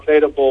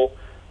available.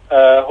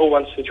 Who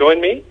wants to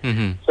join me?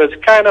 Mm-hmm. So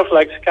it's kind of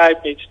like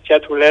Skype meets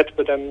chat roulette,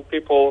 but then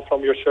people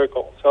from your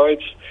circle. So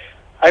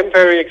I'm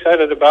very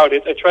excited about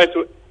it. I tried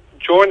to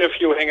join a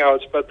few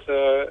Hangouts, but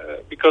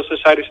because the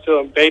site is still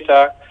in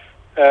beta,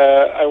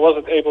 I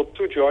wasn't able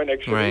to join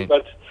actually. Right.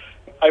 But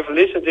I've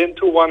listened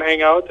into one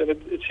Hangout, and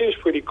it seems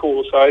pretty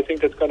cool. So I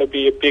think that's going to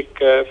be a big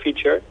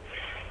feature.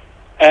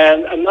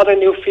 And another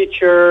new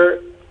feature,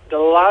 the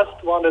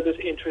last one that is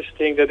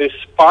interesting, that is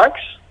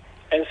Sparks.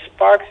 And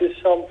Sparks is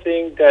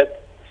something that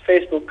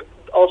Facebook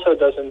also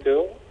doesn't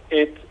do.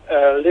 It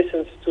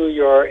listens to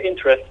your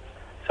interests.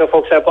 So,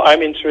 for example,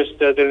 I'm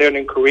interested in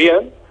learning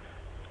Korean.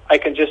 I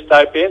can just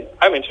type in,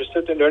 I'm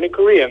interested in learning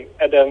Korean.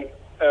 And then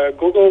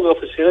Google will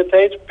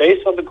facilitate,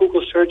 based on the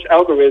Google search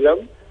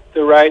algorithm,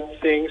 the right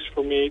things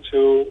for me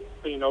to,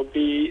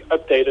 be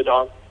updated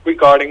on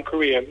regarding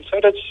Korean. So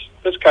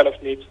that's kind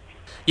of neat.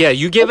 Yeah,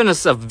 you've given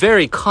us a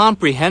very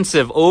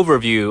comprehensive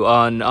overview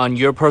on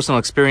your personal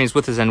experience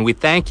with this, and we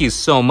thank you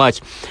so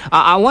much.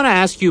 I want to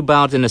ask you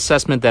about an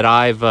assessment that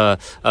I've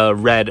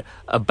read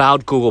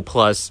about Google+,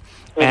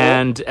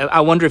 and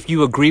I wonder if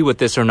you agree with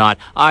this or not.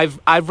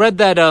 I've read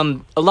that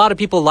a lot of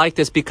people like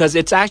this because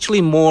it's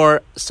actually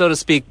more, so to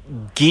speak,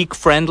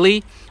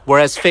 geek-friendly.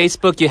 Whereas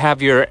Facebook, you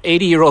have your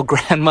 80-year-old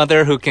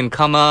grandmother who can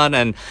come on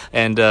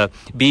and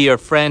be your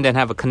friend and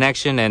have a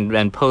connection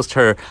and post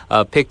her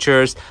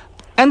pictures.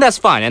 And that's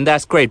fine, and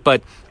that's great.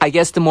 But I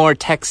guess the more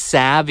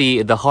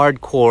tech-savvy, the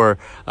hardcore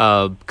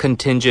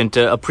contingent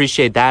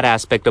appreciate that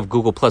aspect of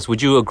Google+.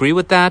 Would you agree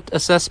with that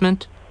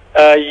assessment?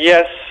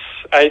 Yes.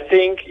 I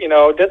think,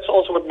 that's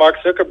also what Mark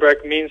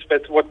Zuckerberg means,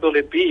 but what will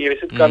it be?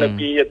 Is it going to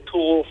be a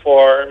tool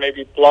for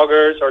maybe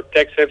bloggers or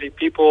tech-savvy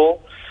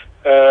people?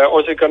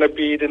 Or is it going to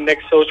be the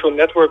next social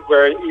network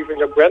where even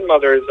your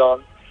grandmother is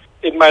on?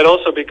 It might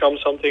also become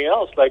something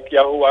else, like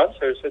Yahoo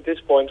Answers. At this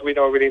point, we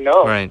don't really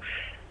know. Right.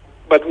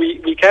 But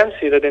we can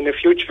see that in the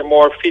future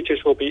more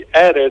features will be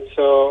added.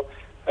 So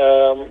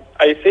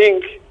I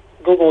think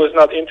Google is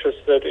not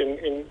interested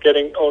in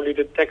getting only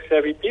the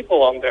tech-savvy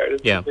people on there.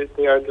 Yeah.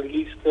 They are the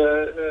least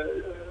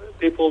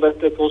people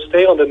that will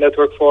stay on the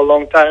network for a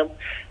long time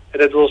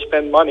and that will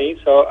spend money.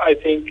 So I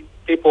think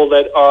people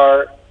that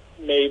are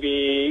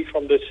maybe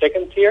from the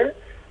second tier,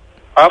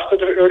 after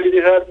the early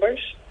developers,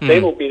 they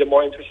will be the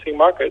more interesting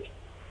market.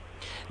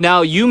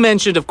 Now, you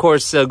mentioned, of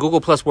course, Google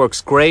Plus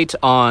works great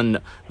on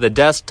the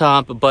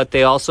desktop, but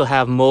they also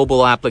have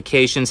mobile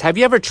applications. Have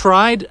you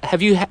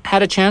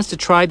had a chance to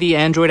try the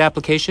Android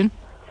application?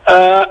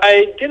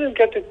 I didn't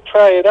get to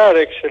try it out,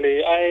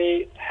 actually.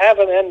 I have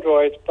an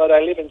Android, but I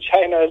live in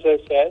China, as I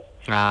said.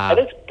 And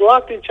it's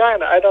blocked in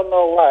China. I don't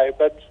know why,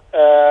 but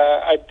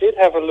I did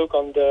have a look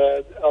on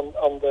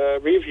the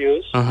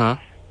reviews.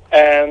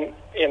 And,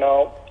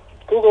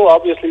 Google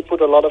obviously put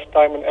a lot of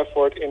time and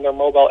effort in their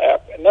mobile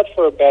app, and not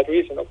for a bad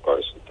reason, of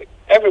course.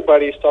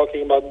 Everybody is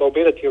talking about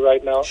mobility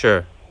right now.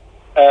 Sure.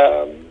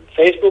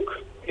 Facebook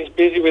is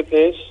busy with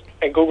this,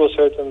 and Google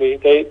certainly.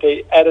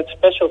 They added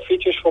special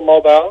features for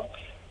mobile.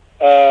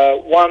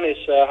 One is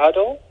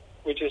Huddle,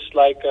 which is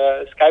like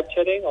Skype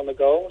chatting on the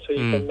go, so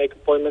you can make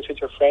appointments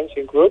with your friends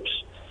in groups.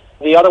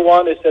 The other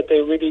one is that they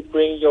really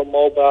bring your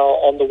mobile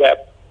on the web.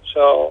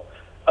 So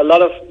a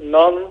lot of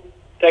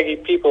non-techy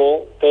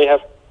people, they have,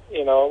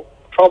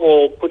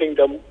 trouble putting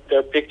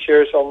their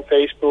pictures on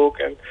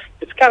Facebook, and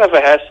it's kind of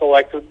a hassle,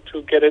 like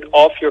to get it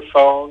off your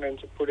phone and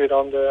to put it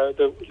on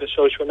the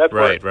social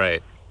network.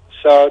 Right.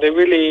 So they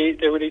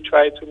really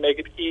try to make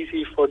it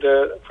easy for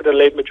the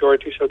late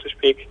majority, so to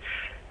speak.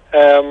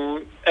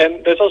 And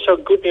there's also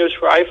good news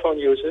for iPhone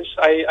users.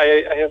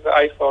 I have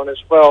an iPhone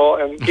as well,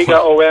 and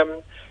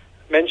GigaOM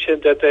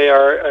mentioned that they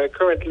are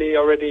currently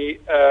already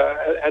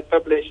had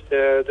published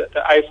the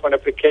iPhone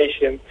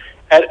application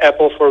at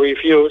Apple for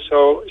review.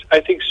 So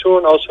I think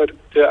soon also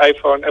the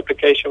iPhone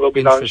application will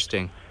be launched.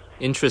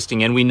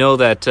 Interesting. And we know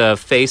that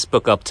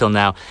Facebook up till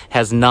now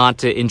has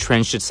not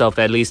entrenched itself,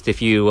 at least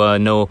if you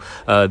know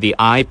the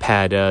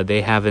iPad.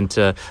 They haven't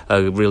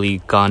really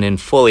gone in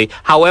fully.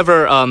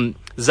 However,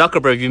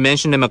 Zuckerberg, you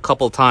mentioned him a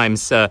couple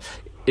times,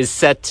 is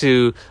set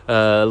to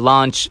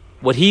launch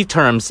what he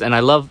terms, and I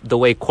love the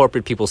way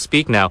corporate people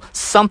speak now,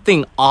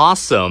 something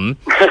awesome.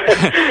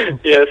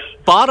 Yes.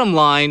 Bottom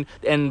line,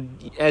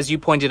 and as you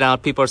pointed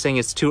out, people are saying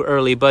it's too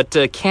early, but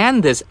can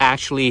this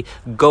actually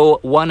go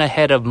one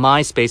ahead of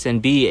MySpace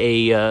and be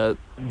a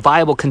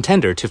viable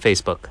contender to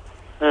Facebook?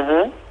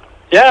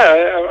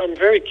 Yeah, I'm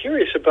very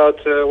curious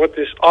about what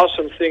this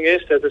awesome thing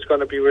is that is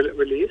going to be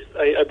released.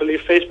 I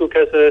believe Facebook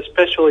has a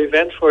special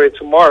event for it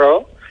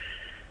tomorrow.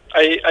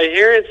 I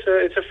hear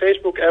it's a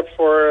Facebook app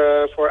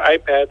for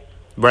iPad.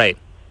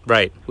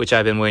 Right, which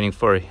I've been waiting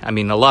for. I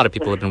mean, a lot of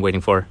people have been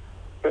waiting for.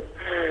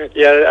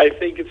 Yeah, I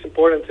think it's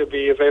important to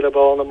be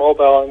available on the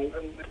mobile, and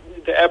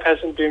the app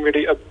hasn't been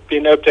really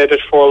been updated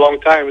for a long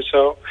time,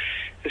 so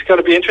it's going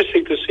to be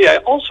interesting to see. I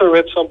also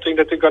read something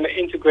that they're going to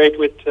integrate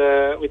with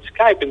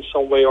Skype in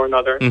some way or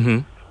another.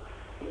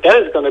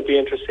 That is going to be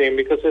interesting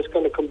because it's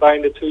going to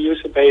combine the two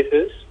user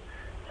bases,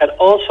 and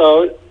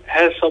also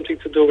has something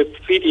to do with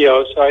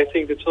video. So I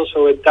think it's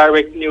also a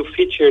direct new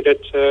feature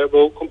that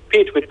will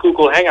compete with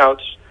Google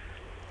Hangouts.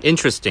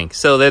 Interesting.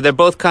 So they're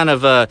both kind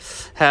of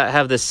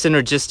have the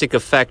synergistic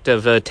effect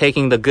of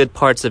taking the good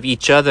parts of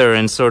each other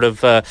and sort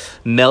of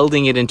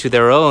melding it into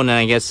their own. And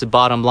I guess the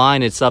bottom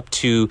line, it's up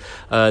to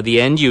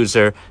the end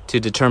user to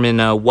determine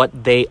what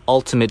they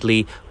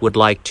ultimately would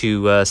like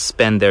to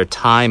spend their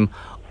time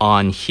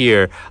on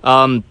here.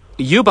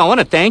 Yub, I want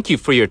to thank you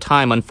for your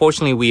time.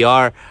 Unfortunately, we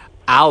are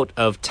out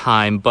of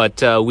time,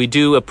 but we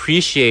do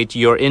appreciate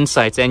your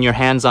insights and your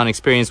hands-on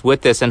experience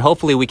with this, and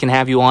hopefully we can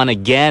have you on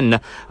again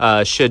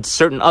should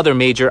certain other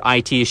major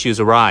IT issues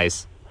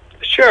arise.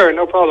 Sure,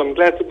 no problem.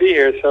 Glad to be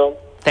here. So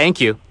thank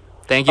you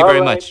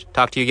very much.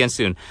 Talk to you again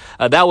soon.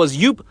 That was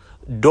Joep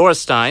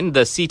Dorrestein,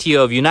 the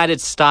CTO of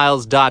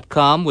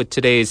UnitedStyles.com, with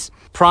today's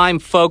Prime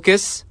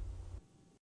Focus.